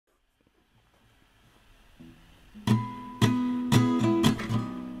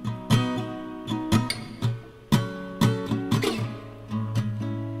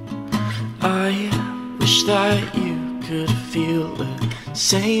I wish that you could feel the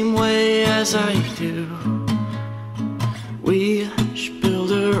same way as I do. We should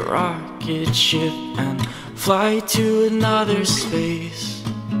build a rocket ship and fly to another space.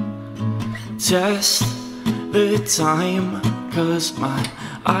 Test the time, 'cause my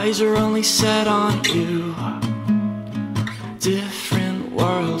eyes are only set on you. Different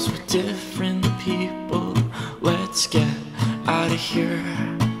worlds with different people. Let's get out of here.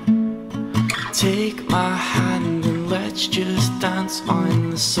 Take my hand and let's just dance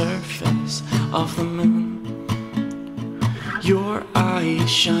on the surface of the moon. Your eyes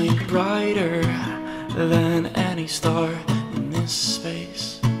shine brighter than any star in this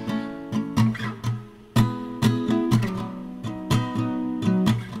space.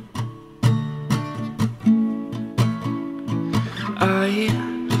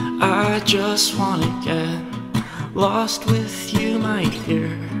 I just wanna get lost with you, my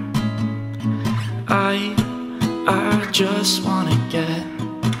dear. I just wanna get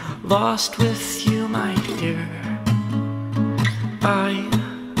lost with you, my dear.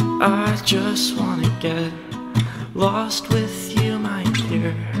 I just wanna get lost with you, my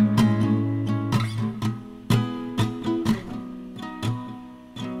dear.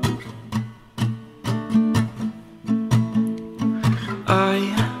 I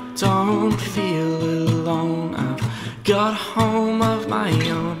don't feel alone, I've got a home of my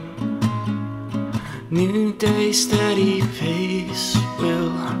own. New day, steady pace,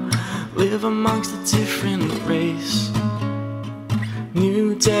 we'll live amongst a different race.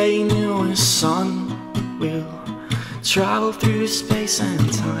 New day, new sun, we'll travel through space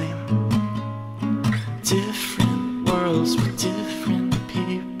and time. Different worlds with different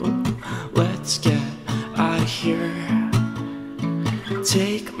people. Let's get out of here.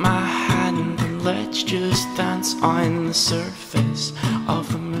 Take my hand and let's just dance on the surface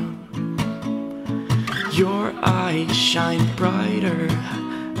of the moon. Your eyes shine brighter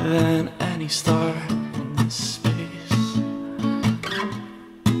than any star in this space.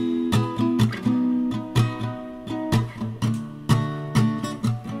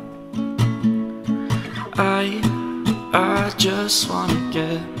 I just wanna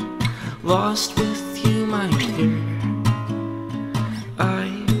get lost with you, my dear.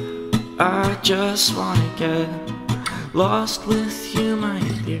 I just wanna get lost with you, my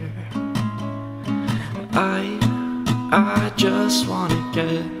dear. I just wanna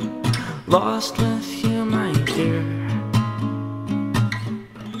get lost with you, my dear.